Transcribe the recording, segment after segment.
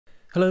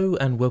Hello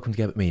and welcome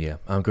to Abbitt Media.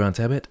 I'm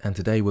Abbitt and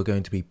today we're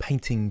going to be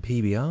painting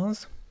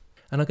PBRs,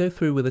 and I'll go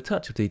through with a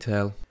touch of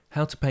detail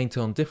how to paint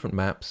on different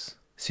maps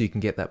so you can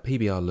get that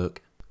PBR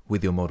look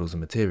with your models and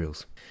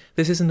materials.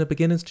 This isn't a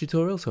beginner's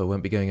tutorial, so I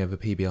won't be going over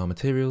PBR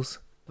materials.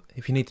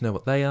 If you need to know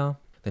what they are,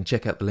 then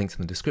check out the links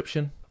in the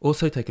description.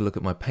 Also take a look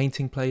at my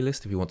painting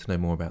playlist if you want to know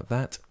more about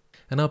that,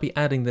 and I'll be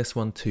adding this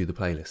one to the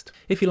playlist.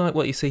 If you like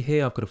what you see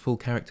here, I've got a full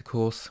character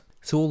course,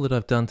 so all that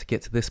I've done to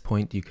get to this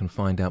point you can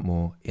find out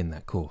more in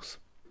that course.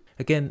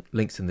 Again,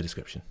 links in the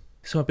description.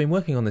 So I've been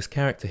working on this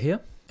character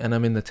here, and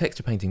I'm in the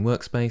texture painting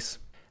workspace,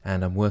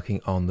 and I'm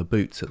working on the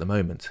boots at the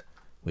moment,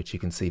 which you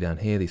can see down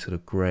here, these sort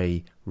of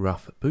grey,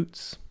 rough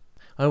boots.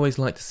 I always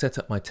like to set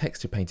up my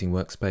texture painting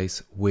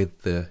workspace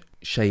with the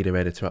shader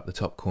editor up the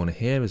top corner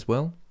here as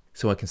well,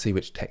 so I can see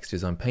which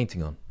textures I'm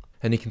painting on.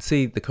 And you can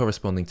see the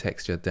corresponding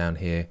texture down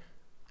here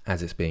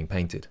as it's being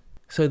painted.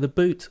 So the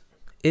boot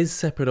is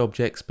separate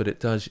objects, but it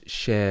does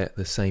share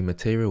the same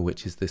material,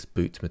 which is this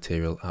boot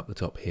material up the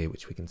top here,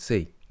 which we can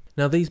see.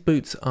 Now these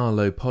boots are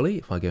low poly.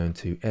 If I go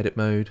into edit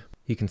mode,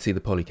 you can see the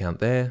poly count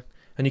there,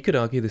 and you could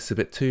argue this is a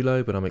bit too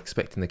low, but I'm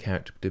expecting the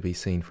character to be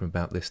seen from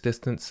about this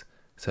distance,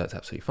 so that's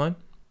absolutely fine.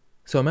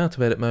 So I'm out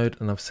of edit mode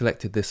and I've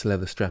selected this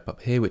leather strap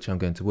up here, which I'm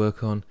going to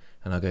work on,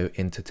 and I'll go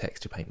into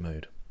texture paint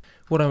mode.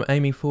 What I'm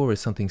aiming for is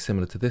something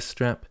similar to this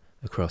strap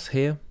across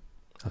here.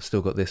 I've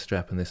still got this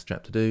strap and this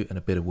strap to do, and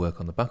a bit of work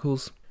on the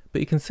buckles. But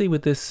you can see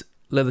with this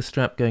leather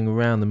strap going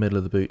around the middle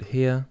of the boot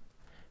here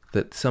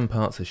that some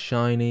parts are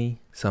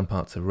shiny, some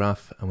parts are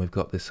rough, and we've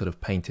got this sort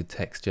of painted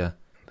texture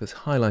that's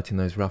highlighting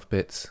those rough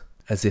bits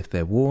as if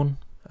they're worn.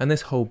 And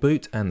this whole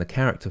boot, and the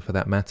character for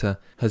that matter,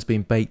 has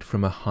been baked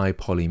from a high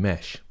poly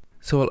mesh.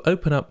 So I'll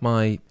open up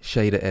my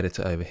shader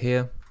editor over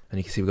here, and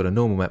you can see we've got a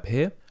normal map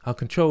here. I'll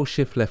Control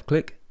Shift left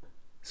click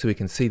so we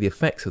can see the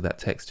effects of that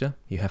texture.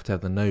 You have to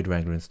have the node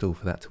wrangler installed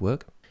for that to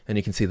work. And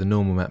you can see the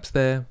normal maps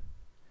there.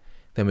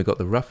 Then we've got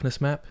the roughness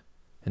map,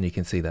 and you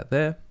can see that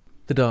there.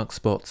 The dark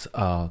spots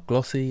are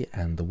glossy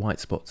and the white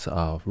spots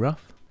are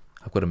rough.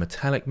 I've got a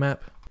metallic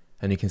map,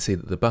 and you can see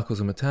that the buckles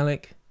are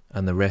metallic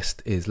and the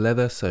rest is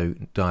leather, so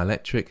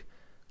dielectric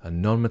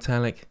and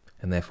non-metallic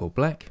and therefore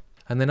black.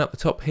 And then up the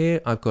top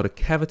here I've got a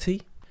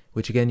cavity,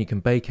 which again you can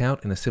bake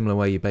out in a similar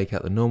way you bake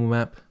out the normal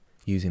map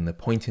using the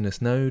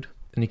pointiness node.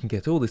 And you can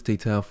get all this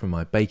detail from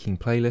my baking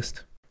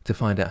playlist to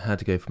find out how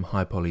to go from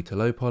high poly to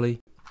low poly.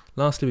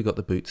 Lastly, we've got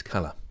the boots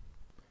colour.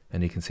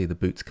 And you can see the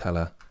boots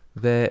colour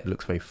there. It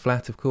looks very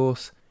flat, of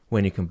course.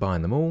 When you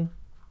combine them all,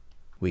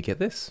 we get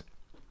this.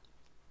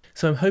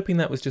 So I'm hoping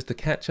that was just a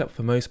catch-up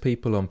for most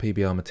people on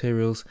PBR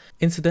materials.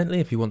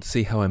 Incidentally, if you want to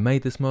see how I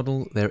made this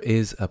model, there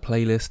is a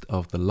playlist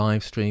of the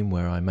live stream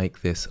where I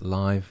make this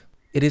live.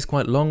 It is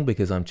quite long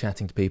because I'm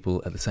chatting to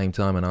people at the same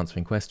time and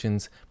answering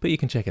questions, but you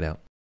can check it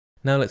out.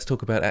 Now let's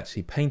talk about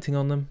actually painting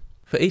on them.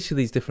 For each of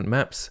these different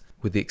maps,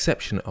 with the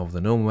exception of the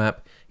normal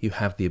map, you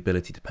have the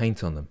ability to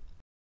paint on them.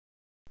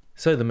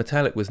 So the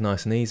metallic was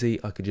nice and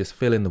easy. I could just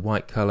fill in the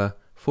white colour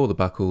for the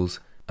buckles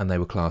and they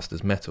were classed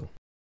as metal.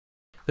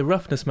 The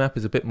roughness map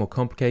is a bit more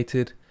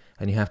complicated,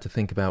 and you have to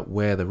think about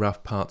where the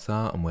rough parts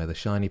are and where the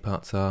shiny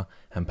parts are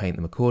and paint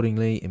them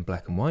accordingly in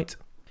black and white.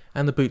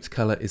 And the boots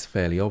colour is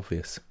fairly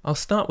obvious. I'll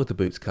start with the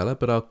boots colour,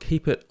 but I'll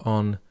keep it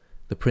on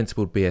the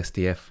principled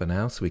BSDF for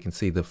now so we can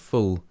see the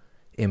full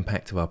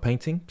impact of our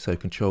painting. So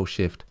Control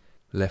Shift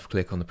left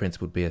click on the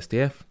principled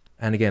BSDF,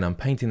 and again I'm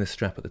painting the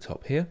strap at the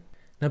top here.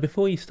 Now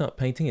before you start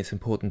painting, it's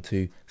important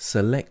to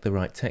select the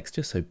right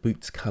texture, so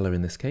boots colour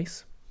in this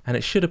case. And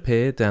it should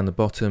appear down the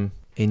bottom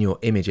in your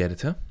image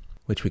editor,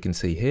 which we can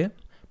see here.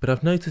 But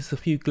I've noticed a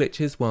few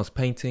glitches whilst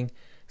painting,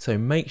 so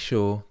make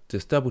sure,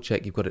 just double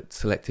check you've got it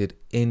selected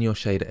in your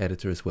shader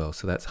editor as well.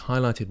 So that's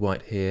highlighted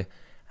white here,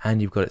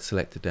 and you've got it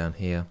selected down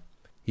here.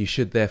 You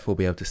should therefore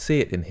be able to see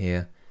it in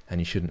here,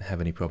 and you shouldn't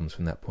have any problems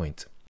from that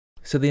point.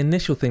 So the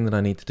initial thing that I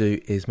need to do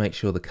is make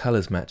sure the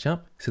colours match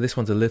up. So this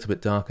one's a little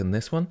bit darker than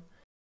this one.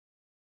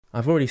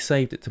 I've already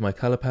saved it to my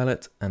colour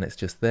palette and it's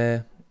just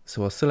there,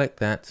 so I'll select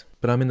that,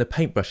 but I'm in the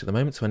paintbrush at the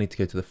moment, so I need to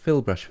go to the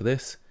fill brush for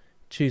this,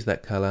 choose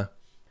that colour,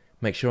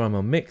 make sure I'm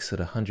on mix at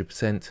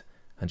 100%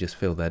 and just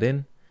fill that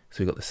in, so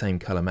we've got the same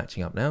colour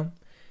matching up now.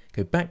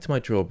 Go back to my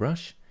draw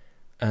brush,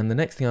 and the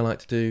next thing I like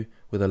to do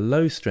with a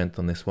low strength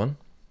on this one,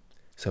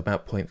 so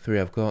about 0.3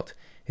 I've got,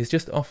 is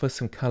just offer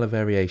some colour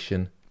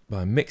variation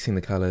by mixing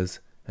the colours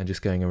and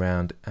just going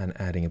around and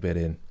adding a bit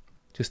in.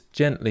 Just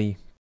gently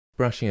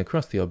brushing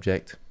across the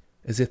object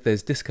as if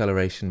there's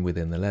discoloration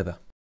within the leather.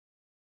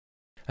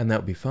 And that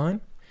would be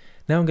fine.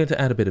 Now I'm going to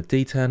add a bit of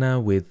detail now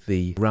with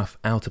the rough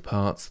outer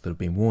parts that have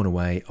been worn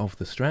away of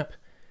the strap.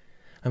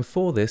 And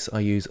for this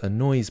I use a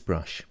noise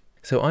brush.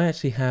 So I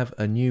actually have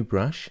a new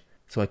brush.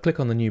 So I click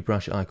on the new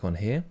brush icon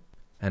here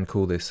and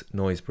call this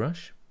noise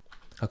brush.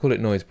 I'll call it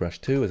noise brush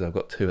 2 as I've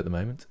got 2 at the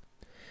moment.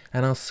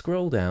 And I'll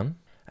scroll down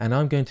and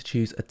I'm going to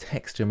choose a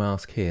texture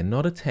mask here.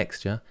 Not a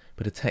texture,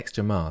 but a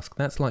texture mask.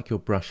 That's like your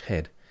brush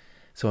head.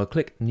 So I'll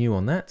click new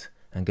on that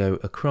and go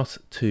across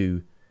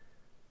to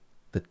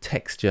the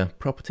texture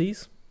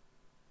properties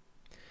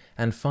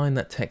and find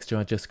that texture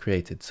I just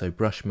created. So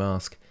brush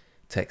mask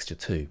texture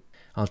too.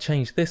 I'll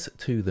change this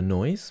to the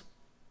noise,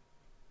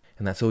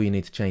 and that's all you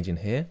need to change in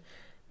here.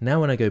 Now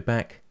when I go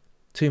back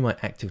to my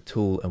active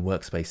tool and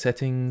workspace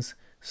settings,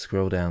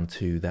 scroll down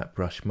to that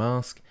brush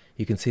mask,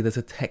 you can see there's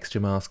a texture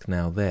mask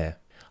now there.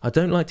 I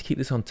don't like to keep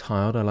this on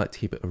tiled, I like to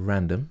keep it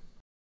random.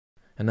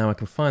 And now I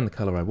can find the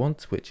color I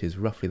want, which is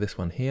roughly this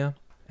one here,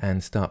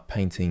 and start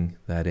painting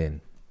that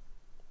in.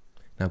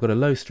 Now I've got a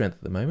low strength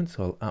at the moment,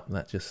 so I'll up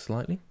that just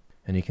slightly.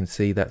 And you can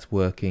see that's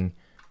working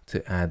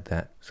to add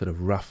that sort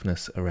of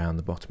roughness around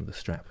the bottom of the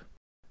strap.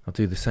 I'll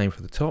do the same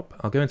for the top.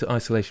 I'll go into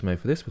isolation mode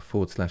for this with /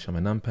 on my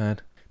numpad,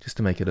 just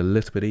to make it a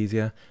little bit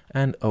easier,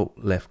 and Alt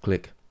left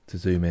click to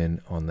zoom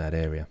in on that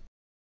area.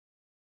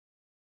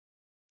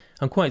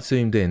 I'm quite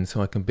zoomed in,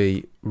 so I can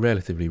be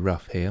relatively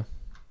rough here,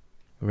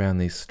 around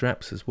these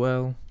straps as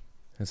well,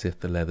 as if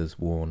the leather's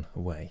worn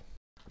away.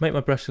 Make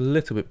my brush a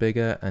little bit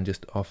bigger and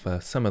just offer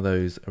some of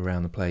those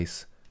around the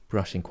place,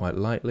 brushing quite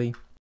lightly.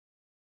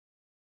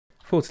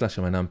 / on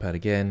my numpad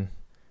again,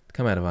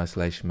 come out of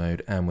isolation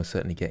mode, and we're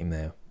certainly getting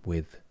there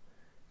with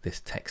this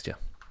texture.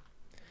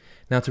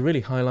 Now to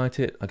really highlight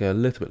it, I go a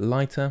little bit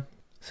lighter,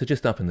 so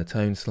just up in the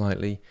tone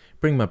slightly,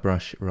 bring my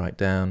brush right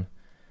down,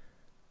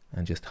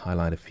 and just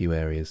highlight a few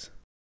areas,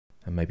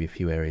 and maybe a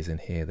few areas in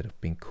here that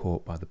have been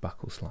caught by the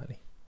buckle slightly.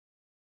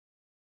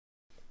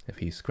 A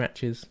few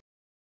scratches.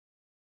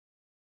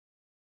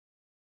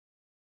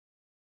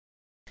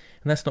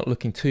 And that's not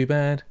looking too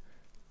bad.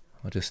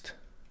 I'll just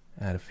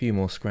add a few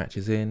more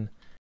scratches in,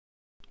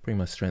 bring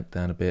my strength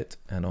down a bit,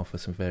 and offer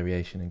some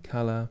variation in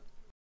color.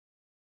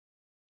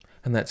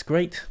 And that's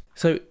great.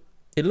 So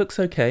it looks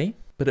okay,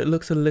 but it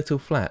looks a little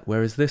flat,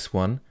 whereas this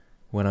one,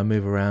 when I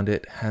move around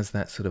it, has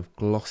that sort of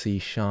glossy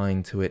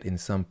shine to it in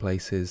some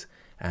places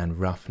and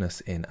roughness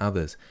in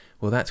others.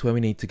 Well, that's where we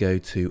need to go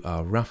to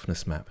our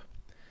roughness map.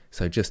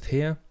 So just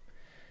here,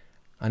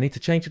 I need to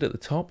change it at the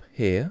top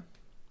here,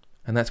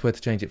 and that's where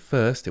to change it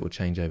first. It will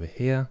change over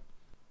here,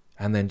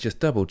 and then just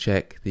double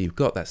check that you've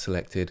got that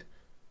selected,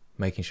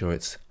 making sure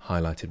it's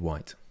highlighted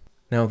white.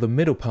 Now the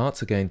middle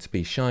parts are going to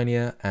be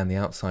shinier and the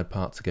outside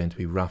parts are going to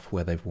be rough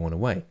where they've worn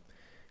away.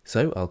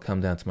 So I'll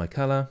come down to my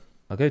color,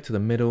 I'll go to the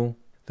middle.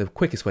 The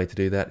quickest way to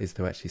do that is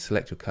to actually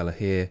select your color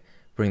here,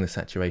 bring the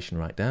saturation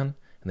right down,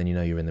 and then you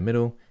know you're in the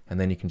middle, and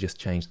then you can just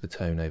change the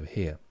tone over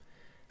here.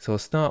 So I'll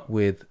start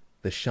with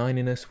the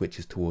shininess, which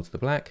is towards the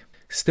black.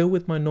 Still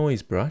with my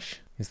noise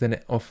brush, is then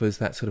it offers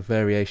that sort of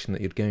variation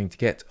that you're going to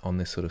get on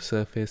this sort of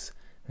surface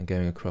and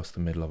going across the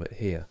middle of it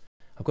here.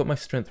 I've got my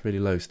strength really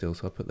low still,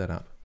 so I'll put that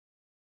up.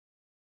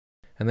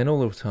 And then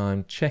all the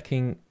time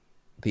checking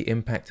the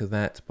impact of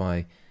that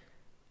by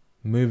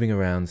moving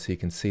around so you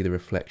can see the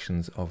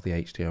reflections of the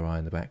HDRI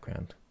in the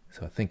background.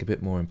 So I think a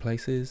bit more in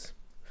places,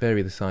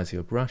 vary the size of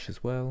your brush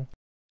as well.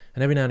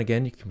 And every now and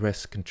again you can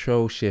press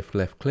Ctrl Shift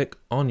left click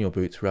on your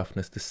boot's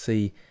roughness to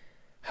see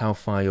how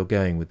far you're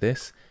going with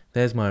this.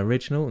 There's my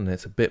original, and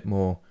it's a bit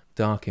more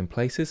dark in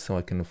places, so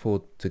I can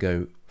afford to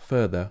go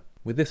further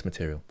with this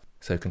material.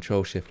 So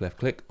Ctrl Shift left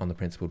click on the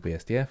principled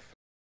BSDF.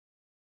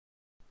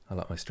 I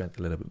like my strength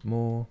a little bit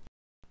more,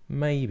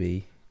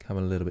 maybe come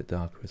a little bit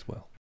darker as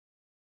well.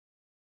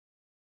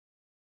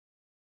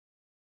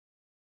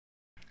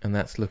 And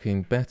that's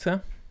looking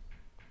better.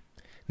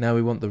 Now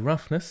we want the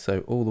roughness,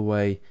 so all the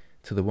way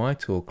to the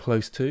white or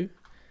close to,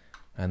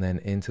 and then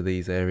into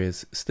these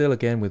areas. Still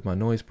again with my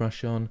noise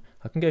brush on,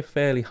 I can go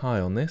fairly high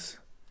on this,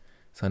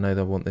 so I know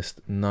that I want this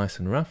nice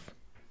and rough.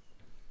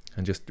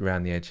 And just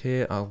around the edge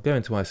here, I'll go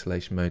into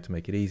isolation mode to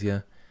make it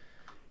easier,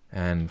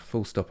 and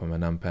full stop on my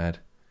numpad,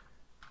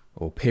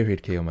 or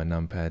period key on my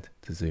numpad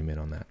to zoom in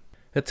on that.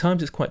 At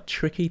times it's quite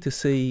tricky to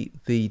see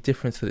the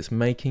difference that it's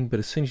making, but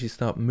as soon as you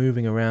start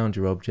moving around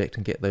your object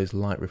and get those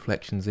light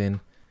reflections in,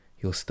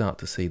 you'll start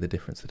to see the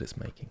difference that it's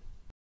making.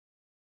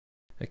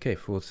 Okay, /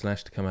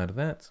 to come out of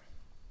that.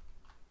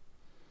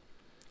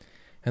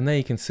 And there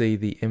you can see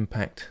the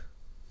impact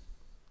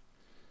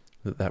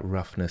that that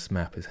roughness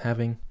map is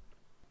having,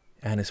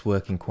 and it's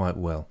working quite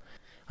well.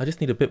 I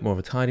just need a bit more of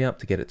a tidy up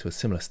to get it to a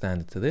similar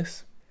standard to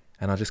this,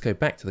 and I'll just go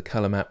back to the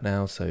color map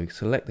now. So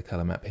select the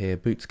color map here,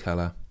 boots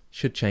color,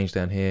 should change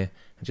down here,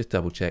 and just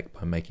double check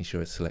by making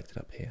sure it's selected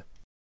up here.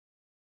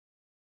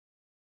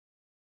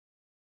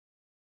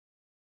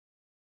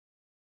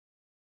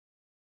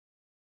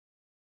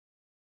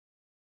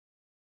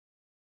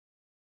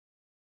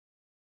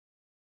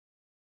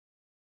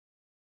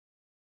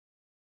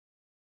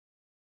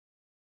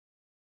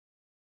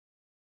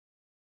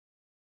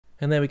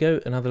 And there we go,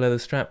 another leather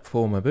strap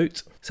for my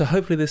boot. So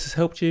hopefully this has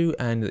helped you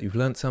and that you've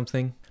learned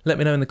something. Let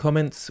me know in the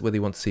comments whether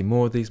you want to see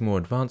more of these more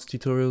advanced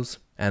tutorials,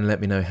 and let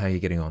me know how you're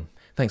getting on.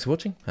 Thanks for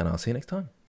watching, and I'll see you next time.